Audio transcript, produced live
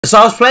So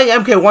I was playing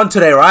MK1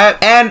 today,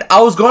 right? And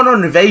I was going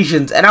on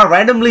invasions and I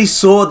randomly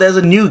saw there's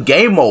a new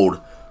game mode.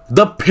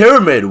 The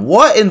pyramid.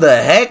 What in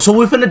the heck? So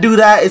we're finna do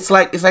that. It's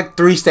like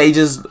 3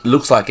 stages,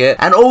 looks like it.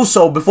 And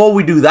also, before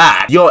we do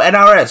that, yo,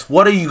 NRS,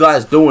 what are you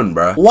guys doing,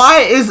 bro? Why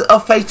is a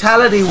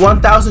fatality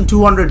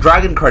 1,200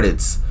 dragon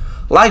credits?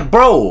 Like,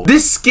 bro,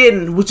 this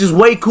skin, which is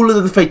way cooler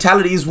than the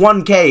fatality, is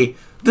 1K.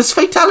 This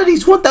fatality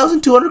is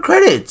 1,200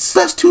 credits.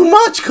 That's too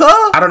much,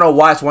 cuz. I don't know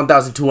why it's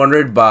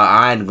 1,200, but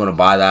I ain't gonna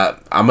buy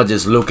that. I'ma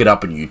just look it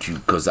up on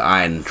YouTube, because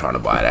I ain't trying to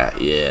buy that.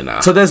 Yeah, nah.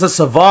 So there's a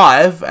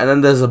survive, and then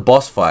there's a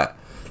boss fight.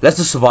 Let's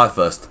just survive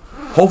first.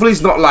 Hopefully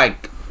it's not,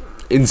 like,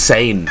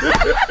 insane.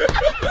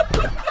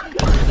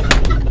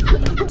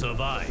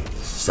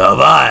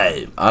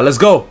 Survive. Let's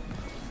go.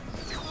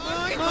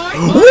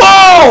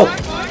 Whoa!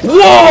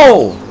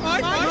 Whoa!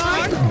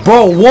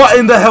 Bro, what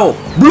in the hell?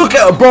 Look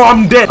at, bro,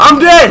 I'm dead. I'm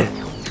dead.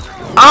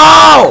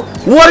 Ow!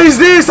 What is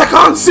this? I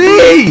can't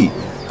see.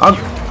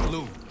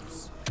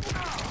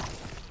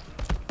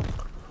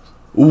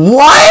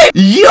 What?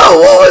 Yo,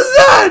 what was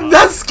that?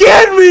 That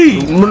scared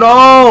me.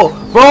 No,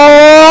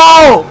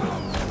 bro.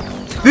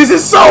 This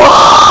is so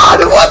hard.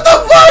 What the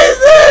fuck is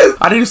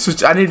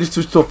this? I need to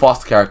switch to a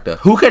fast character.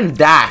 Who can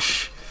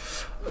dash?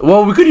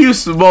 Well, we could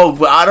use smoke,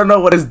 but I don't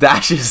know what his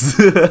dash is.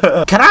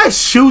 Can I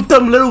shoot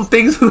them little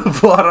things at the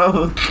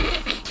bottom?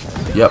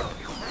 Yep.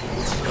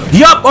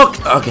 Yep.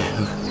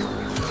 Okay.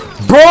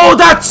 Bro,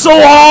 that's so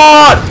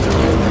hard.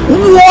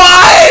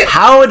 What?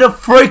 How the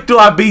frick do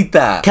I beat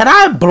that? Can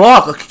I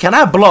block? Can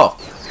I block?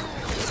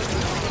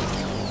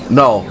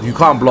 No, you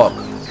can't block.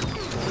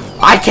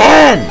 I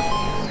can.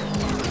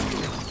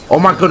 Oh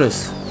my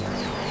goodness.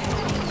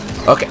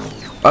 Okay.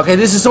 Okay,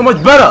 this is so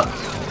much better.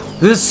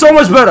 This is so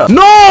much better.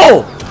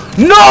 No!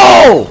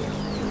 No!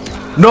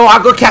 No, I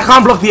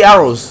can't block the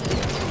arrows.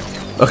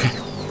 Okay.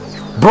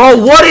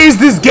 Bro, what is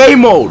this game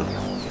mode?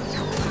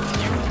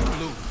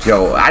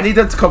 Yo, I need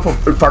them to come from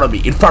in front of me.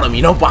 In front of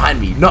me, not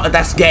behind me. No,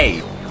 that's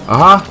gay.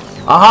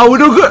 We're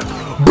doing good.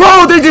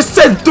 Bro, they just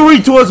sent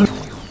 3 towards me.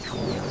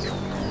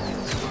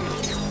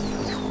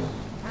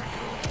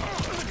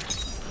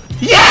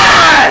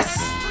 Yes!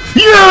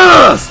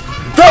 Yes!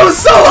 That was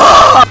so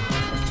hard!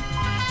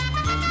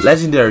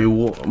 Legendary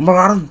war. Bro,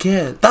 I don't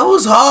care. That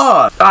was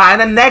hard.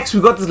 And then next we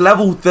got this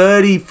level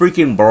 30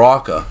 freaking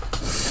Baraka.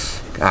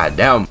 God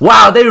damn.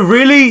 Wow, they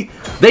really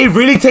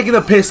taking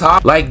the piss, huh?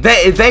 Like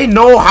they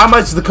know how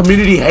much the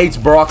community hates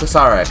Baraka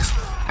Cyrax,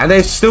 and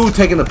they're still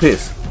taking the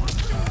piss.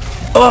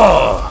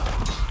 Oh.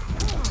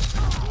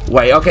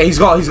 Wait, okay, he's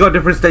got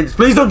different stages.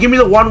 Please don't give me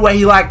the one where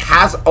he like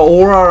has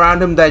aura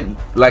around him that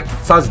like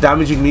starts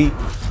damaging me.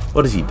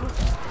 What is he do?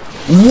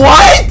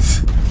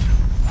 What?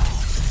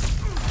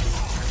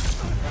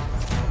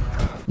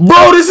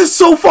 Bro, this is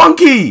so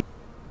funky.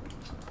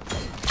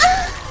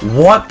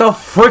 What the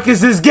frick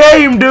is this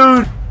game,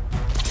 dude?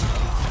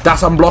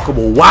 That's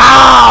unblockable.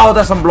 Wow,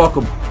 that's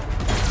unblockable.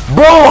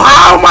 Bro,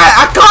 how am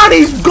I can't,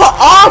 he's got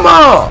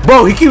armor.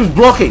 Bro, he keeps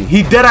blocking.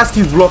 He deadass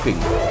keeps blocking.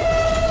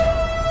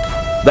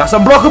 That's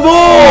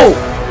unblockable.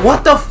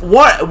 What the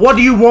what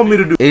do you want me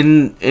to do?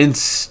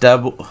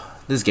 Instable.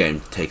 This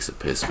game takes a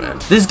piss, man.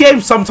 This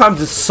game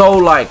sometimes is so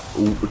like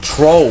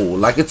troll.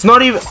 Like it's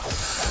not even.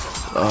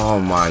 Oh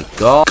my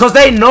god. Because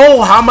they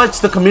know how much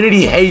the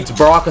community hates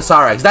Baraka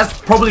Cyrax. That's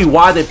probably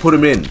why they put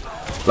him in.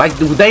 Like,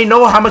 they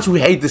know how much we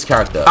hate this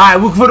character.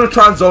 Alright, we're finna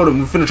try and zone him.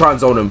 We're finna try and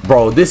zone him.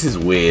 Bro, this is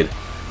weird.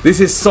 This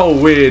is so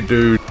weird,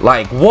 dude.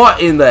 Like,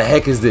 what in the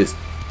heck is this?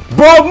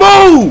 Bro,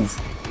 move!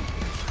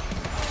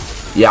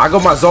 Yeah, I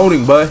got my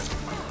zoning, boy.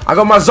 I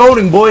got my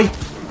zoning, boy.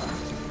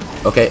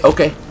 Okay,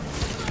 okay.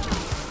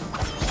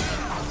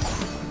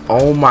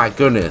 Oh my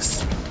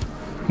goodness.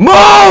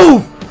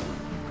 Move!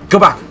 Go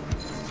back.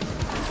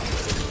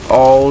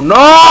 Oh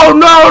no,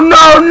 no,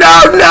 no,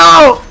 no,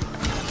 no!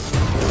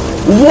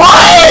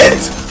 What?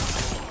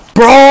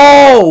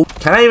 Bro!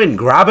 Can I even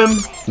grab him?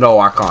 No,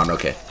 I can't,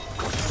 okay.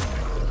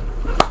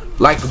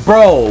 Like,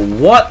 bro,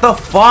 what the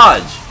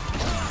fudge?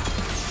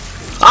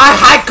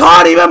 I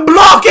can't even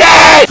block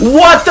it!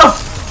 What the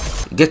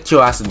f— Get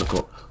your ass in the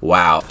corner.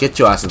 Wow, get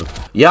your ass in the—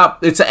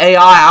 Yup, it's an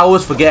AI, I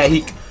always forget.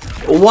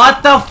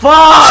 What the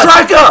fuck?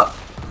 Striker!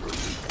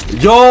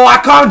 Yo, I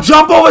can't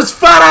jump over his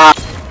fat ass!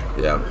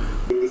 Yeah.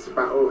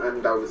 Battle,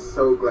 and I was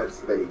so glad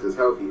that it does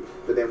help you.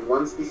 But then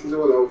once this is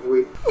all over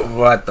with,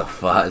 what the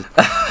fuck?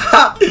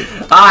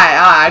 Alright,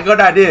 I got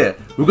an idea.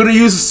 We're gonna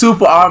use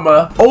super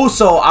armor.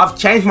 Also, I've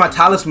changed my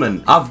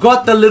talisman. I've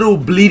got the little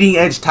bleeding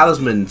edge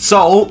talisman.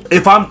 So,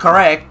 if I'm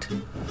correct,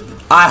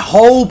 I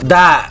hope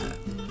that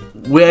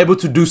we're able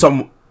to do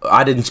some.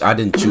 I didn't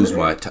choose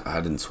my.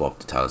 I didn't swap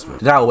the talisman.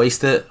 Did I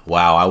waste it?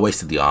 Wow, I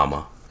wasted the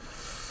armor.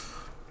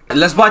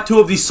 Let's buy 2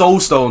 of these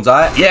soul stones,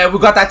 alright? Yeah, we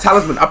got that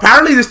talisman.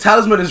 Apparently, this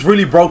talisman is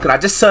really broken. I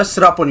just searched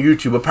it up on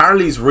YouTube.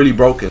 Apparently, it's really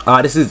broken.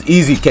 This is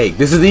easy cake.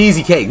 This is the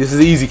easy cake. This is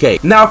the easy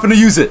cake. Now, I'm gonna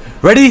use it.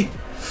 Ready?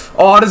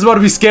 Oh, this is about to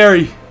be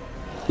scary.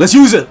 Let's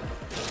use it.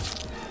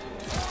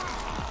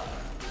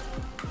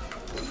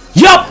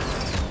 Yup!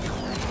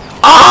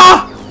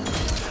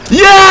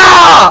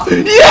 Yeah!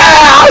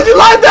 Yeah! How'd you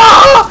like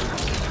that?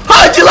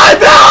 How'd you like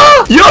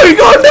Yo, he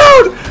going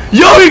down!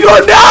 Yo, he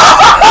going down!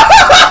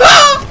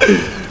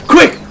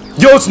 Quick!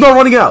 Yo, it's not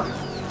running out.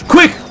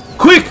 Quick!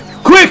 Quick!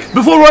 Quick!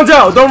 Before it runs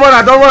out! Don't run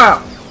out! Don't run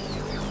out!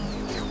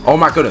 Oh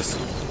my goodness.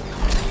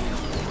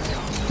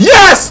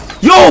 Yes!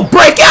 Yo,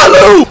 break out,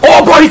 Lou!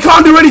 Oh, bro, he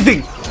can't do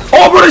anything.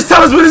 Oh, bro, this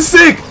talisman is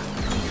sick.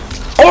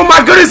 Oh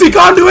my goodness, he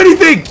can't do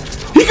anything.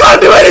 He can't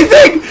do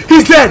anything.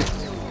 He's dead.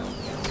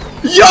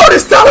 Yo,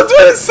 this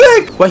talisman is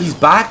sick. Wait, he's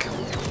back?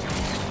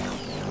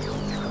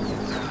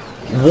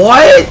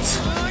 What?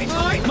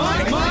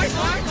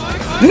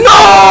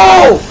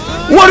 No!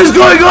 What is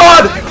going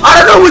on?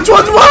 I don't know which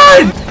one's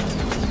mine.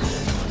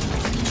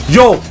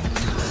 Yo.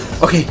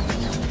 Okay.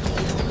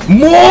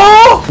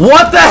 More?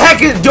 What the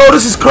heck is... Yo,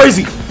 this is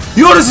crazy.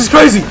 Yo, this is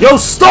crazy. Yo,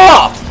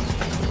 stop.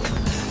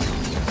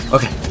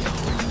 Okay.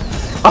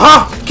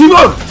 Keep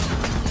on.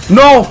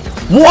 No.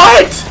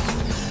 What?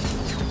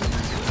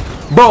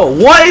 Bro,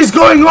 what is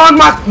going on?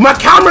 My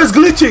camera's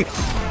glitching.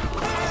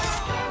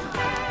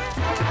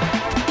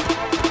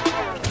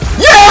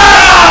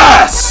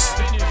 Yes!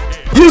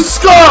 You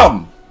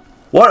scum!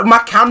 What? My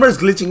camera's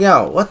glitching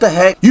out. What the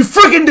heck? You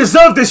freaking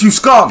deserve this, you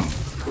scum!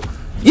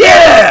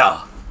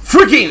 Yeah!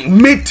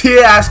 Freaking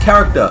mid-tier ass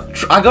character.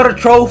 I got a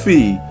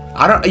trophy.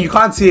 You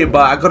can't see it,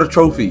 but I got a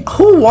trophy.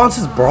 Who wants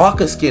this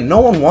Baraka skin?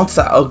 No one wants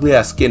that ugly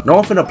ass skin. No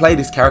one finna play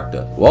this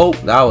character. Well,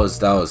 that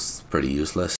was pretty useless.